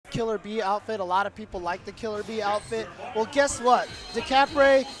Killer Bee outfit. A lot of people like the Killer Bee outfit. Well, guess what?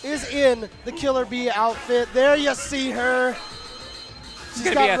 Decapre is in the Killer Bee outfit. There you see her. She's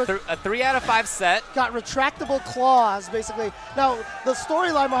going to be a 3 out of 5 set. Got retractable claws, basically. Now, the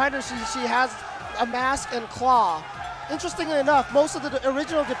storyline behind her, she has a mask and claw. Interestingly enough, most of the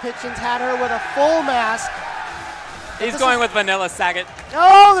original depictions had her with a full mask. He's going with Vanilla Sagat.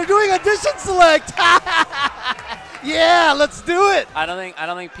 Oh, they're doing addition select. Yeah, let's do it. I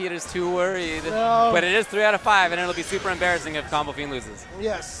don't think Peter's too worried. No. But it is 3 out of 5, and it'll be super embarrassing if Combo Fiend loses.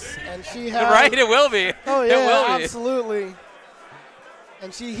 Yes, and she has. Right, it will be. Oh yeah, it will be. Absolutely.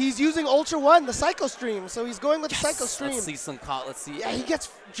 And he's using Ultra One, the Psycho Stream, so he's going with the Psycho Stream. Let's see some let's see. Yeah, he gets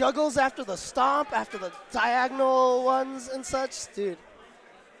juggles after the stomp, after the diagonal ones and such, dude.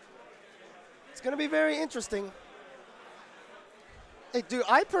 It's gonna be very interesting. Hey, dude,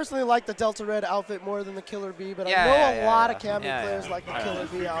 I personally like the Delta Red outfit more than the Killer Bee, but I know a lot of Cammy players like the Killer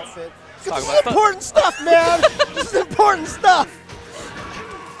Bee outfit. This is important stuff, man. This is important stuff.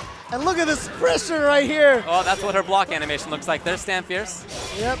 And look at this pressure right here. Oh, that's what her block animation looks like. There's Stand Fierce.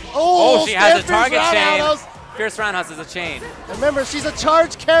 Yep. Oh, she has a target chain. Fierce Roundhouse is a chain. Remember, she's a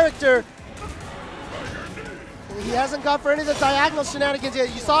charged character. He hasn't gone for any of the diagonal shenanigans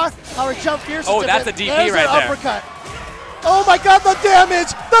yet. You saw how her jump fierce. Oh, that's a DP There's right there. Uppercut. Oh my God, the damage!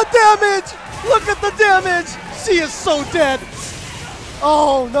 The damage! Look at the damage! She is so dead.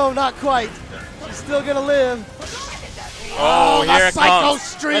 Oh no, not quite. She's still gonna live. Oh, here it comes.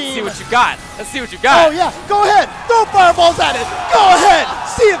 Stream. Let's see what you got. Let's see what you got. Oh yeah, go ahead. Throw fireballs at it. Go ahead.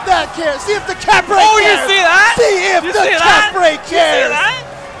 See if that cares. See if the Decapre cares. Oh, you see that? See if the Decapre cares. You see that?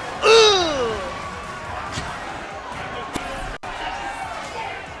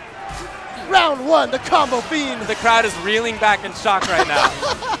 Round 1, the Combo Fiend. The crowd is reeling back in shock right now.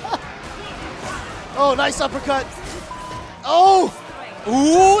 Oh, nice uppercut. Oh!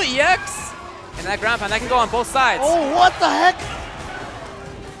 Ooh, EX! And that ground pound, that can go on both sides. Oh, what the heck?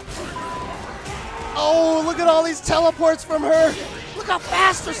 Oh, look at all these teleports from her. Look how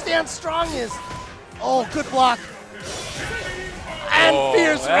fast her stand strong is. Oh, good block. And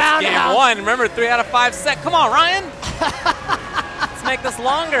fierce roundhouse. Game 1. Remember, 3 out of 5 set. Come on, Ryan. Let's make this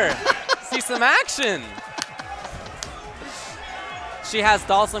longer. See some action. She has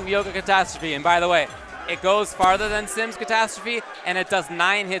Dalsum Yoga Catastrophe, and by the way, it goes farther than Sim's Catastrophe, and it does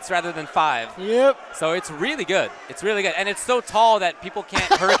 9 hits rather than 5. Yep. So it's really good. It's really good, and it's so tall that people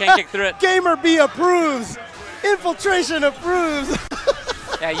can't hurricane kick through it. Gamer B approves. Infiltration approves.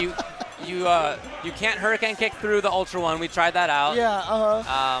 Yeah, you can't hurricane kick through the Ultra One. We tried that out.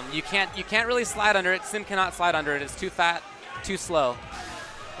 Yeah. You can't really slide under it. Sim cannot slide under it. It's too fat, too slow.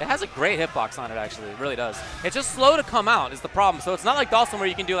 It has a great hitbox on it, actually. It really does. It's just slow to come out is the problem. So it's not like Dawson where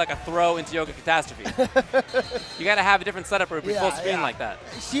you can do like a throw into Yoga Catastrophe. You got to have a different setup or it'd be full screen like that.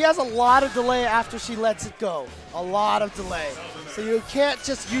 She has a lot of delay after she lets it go. A lot of delay. So you can't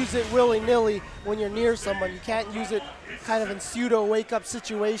just use it willy-nilly when you're near someone. You can't use it kind of in pseudo wake-up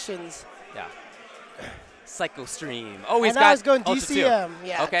situations. Yeah. Psycho Stream. Oh, he's got. And I was going Ultra DCM. 2.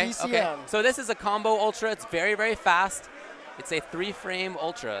 Yeah, okay, DCM. Okay. So this is a combo Ultra. It's very, very fast. It's a 3-frame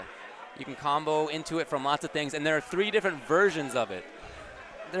Ultra. You can combo into it from lots of things, and there are 3 different versions of it.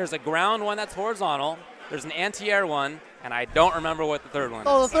 There's a ground one that's horizontal, there's an anti-air one, and I don't remember what the third one is.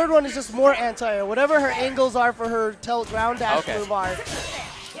 Oh, the third one is just more anti-air. Whatever her angles are for her ground dash move are.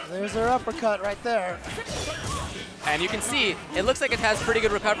 There's her uppercut right there. And you can see, it looks like it has pretty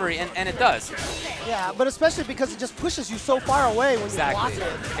good recovery, and it does. Yeah, but especially because it just pushes you so far away when you block it.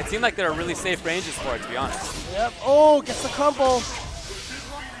 It seemed like there are really safe ranges for it, to be honest. Yep. Oh, gets the crumple.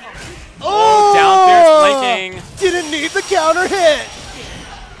 Oh, down fierce blinking. Didn't need the counter hit.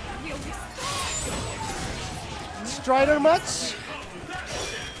 Strider much?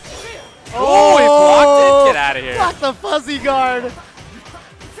 Oh, he blocked it. Get out of here. Block the fuzzy guard.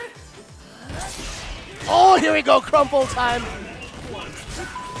 Oh, here we go, crumple time.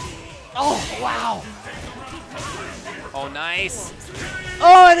 Oh, wow. Oh, nice.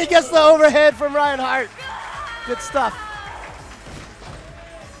 Oh, and he gets the overhead from Ryan Hart. Good stuff.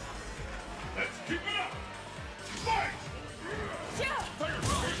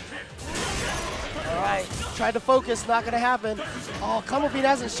 All right, tried to focus, not gonna happen. Oh, Combo Bean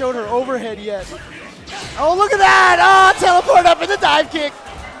hasn't showed her overhead yet. Oh, look at that. Oh, teleport up in the dive kick.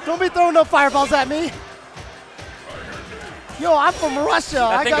 Don't be throwing no fireballs at me. Yo, I'm from Russia.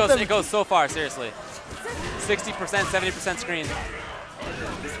 That thing it goes so far, seriously. 60%, 70% screen.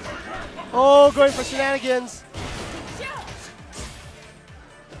 Oh, going for shenanigans.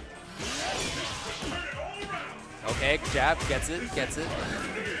 Okay, jab, gets it.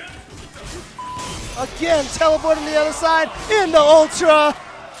 Again, teleporting to the other side into Ultra.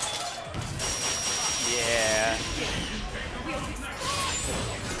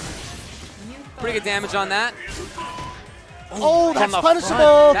 Pretty good damage on that. Oh, that's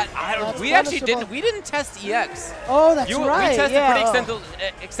punishable. We actually didn't test EX. Oh, that's right. We tested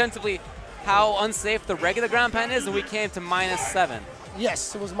pretty extensively how unsafe the regular ground pound is, and we came to -7.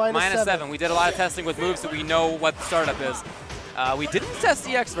 Yes, it was -7. We did a lot of testing with moves that we know what the startup is. We didn't test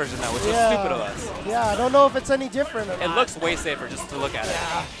the EX version though, which was stupid of us. Yeah, I don't know if it's any different or It looks way safer just to look at it.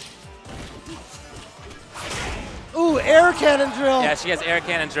 Ooh, air cannon drill. Yeah, she has air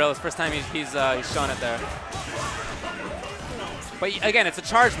cannon drill. It's the first time he's shown it there. But again, it's a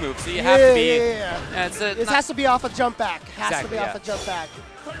charge move, so you have to be. It has to be off a jump back. Has to be off a jump back.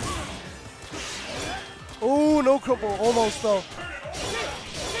 Ooh, no crumple. Almost though.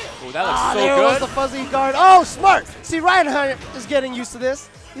 Ooh, that looks so there good. Was the fuzzy guard. Oh, smart. See, Reinhardt is getting used to this.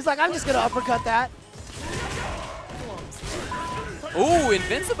 He's like, I'm just going to uppercut that. Ooh,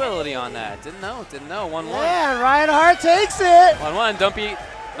 invincibility on that. Didn't know. 1-1. Yeah, Reinhardt takes it. 1-1. Don't be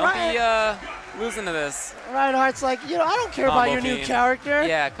losing to this. Reinhardt's like, I don't care about your new character.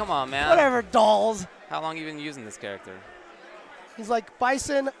 Yeah, come on, man. Whatever, dolls. How long have you been using this character? He's like,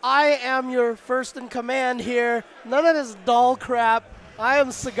 Bison, I am your first in command here. None of this doll crap. I am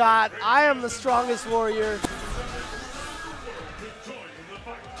Sagat. I am the strongest warrior.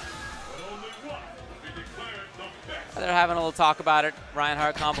 They're having a little talk about it.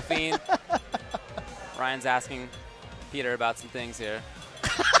 Reinhardt, Combo Fiend. Ryan's asking Peter about some things here.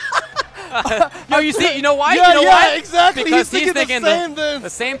 No, you see, you know why? Yeah, exactly. Because he's thinking the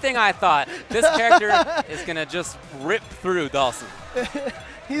same thing I thought. This character is gonna just rip through Dawson.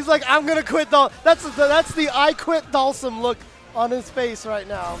 He's like, I'm gonna quit Dawson. That's the I quit Dawson look on his face right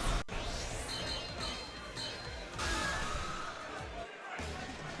now.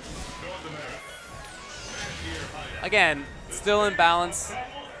 Again, still in balance,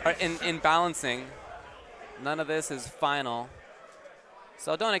 or in balancing. None of this is final.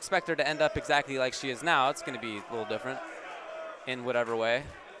 So don't expect her to end up exactly like she is now. It's going to be a little different in whatever way.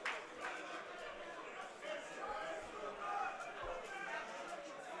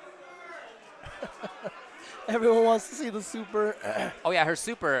 Everyone wants to see the super. Oh, yeah, her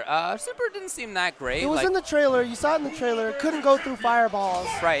super. Her super didn't seem that great. It was in the trailer. You saw it in the trailer. It couldn't go through fireballs.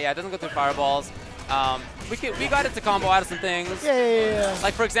 Right, yeah, it doesn't go through fireballs. We got it to combo out of some things. Yeah.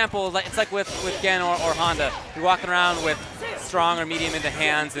 Like, for example, it's like with Gen or Honda. You're walking around with strong or medium into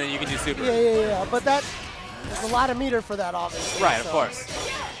hands, and then you can do super. Yeah. But there's a lot of meter for that, obviously. Right, of course.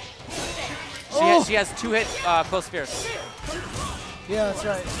 She has 2-hit close fierce. Yeah, that's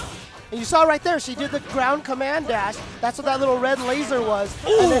right. And you saw right there, she did the ground command dash. That's what that little red laser was.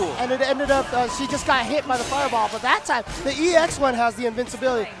 And it ended up, she just got hit by the fireball. But that time, the EX one has the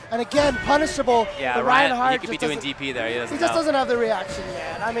invincibility. And again, punishable. Yeah, Ryan, he could be doing DP there. He just doesn't have the reaction,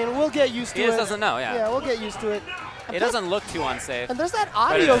 man. I mean, we'll get used to it. He just doesn't know, yeah. Yeah, we'll get used to it. It doesn't look too unsafe. And there's that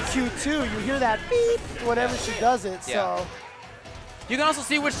audio cue, too. You hear that beep whenever she does it, so. You can also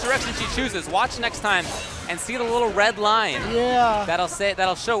see which direction she chooses. Watch next time and see the little red line. Yeah.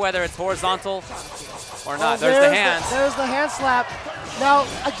 That'll show whether it's horizontal or not. There's the hand. There's the hand slap. Now,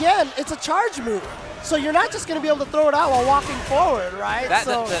 again, it's a charge move. So you're not just going to be able to throw it out while walking forward, right?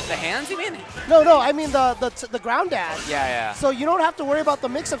 The hands, you mean? No, I mean the ground dash. Yeah. So you don't have to worry about the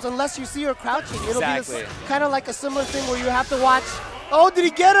mix-ups unless you see her crouching. It'll be kind of like a similar thing where you have to watch. Oh, did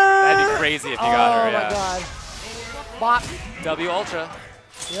he get her? That'd be crazy if you got her, Oh, my God. Bop. W Ultra.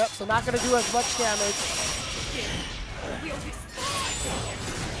 Yep, so not going to do as much damage.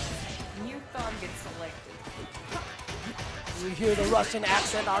 New thumb gets selected. You hear the Russian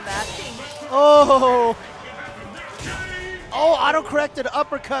accent on that. Oh, auto-corrected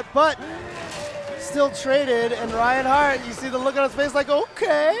uppercut, but still traded. And Reinhardt, you see the look on his face like,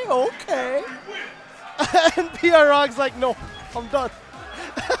 okay. And PR Rog's like, no, I'm done.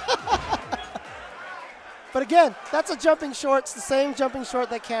 But again, that's a jumping short. It's the same jumping short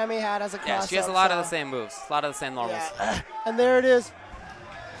that Cammy had as a cross-up. Yeah, she has a lot of the same moves, a lot of the same normals. Yeah. And there it is.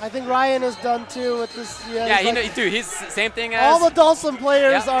 I think Ryan is done too with this. Yeah, he's same thing as all the Dawson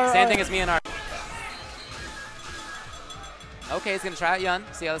players are. Same thing as me and Art. Okay, he's gonna try out Yun.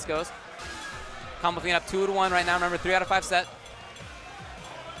 See how this goes. Combo Fiend up 2-1 right now. Remember, 3 out of 5 set.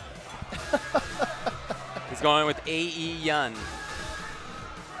 He's going with AE Yun.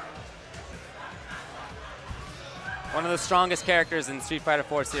 One of the strongest characters in Street Fighter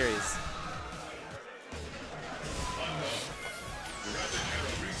 4 series.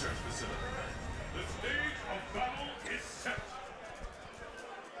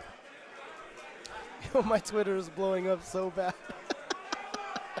 My Twitter is blowing up so bad.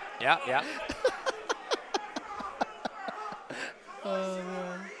 Yeah. Oh,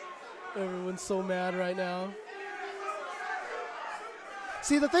 man. Everyone's so mad right now.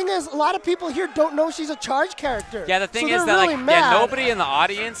 See, the thing is, a lot of people here don't know she's a charge character. Yeah, the thing so is that really nobody in the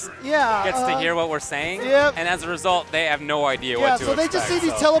audience gets to hear what we're saying, and as a result, they have no idea what to expect. Yeah, so they just see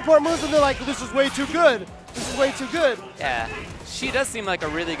these teleport moves and they're like, this is way too good. This is way too good. Yeah, she does seem like a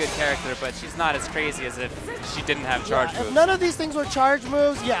really good character, but she's not as crazy as if she didn't have charge moves. If none of these things were charge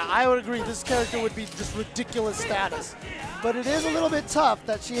moves, yeah, I would agree. This character would be just ridiculous status. But it is a little bit tough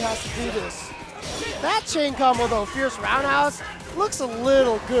that she has to do this. That chain combo, though, Fierce Roundhouse, looks a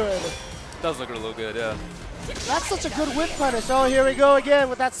little good. Does look a little good, yeah. That's such a good whip punish. Oh, here we go again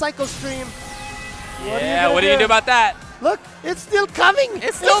with that Psycho Stream. What do you do about that? Look, it's still coming.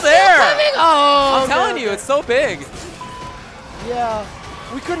 It's still there. Oh, I'm telling you, it's so big. Yeah,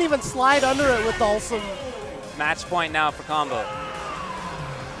 we couldn't even slide under it with Dhalsim. Match point now for combo.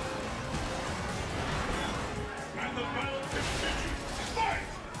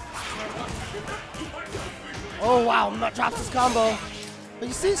 Oh, wow, drops his combo. But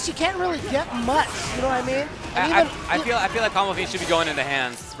you see, she can't really get much, you know what I mean? I feel like combo V should be going into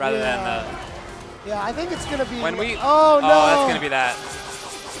hands rather than yeah, I think it's going to be... When we... Oh, no. Oh, that's going to be that.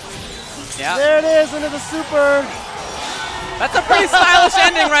 Yeah. There it is, into the super. That's a pretty stylish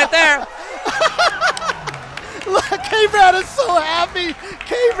ending right there. Look, K-Brad is so happy.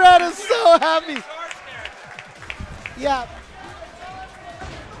 K-Brad is so happy. Yeah.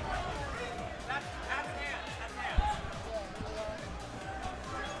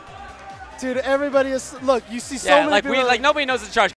 Dude, everybody is, look, you see so many people. Like nobody knows the charge.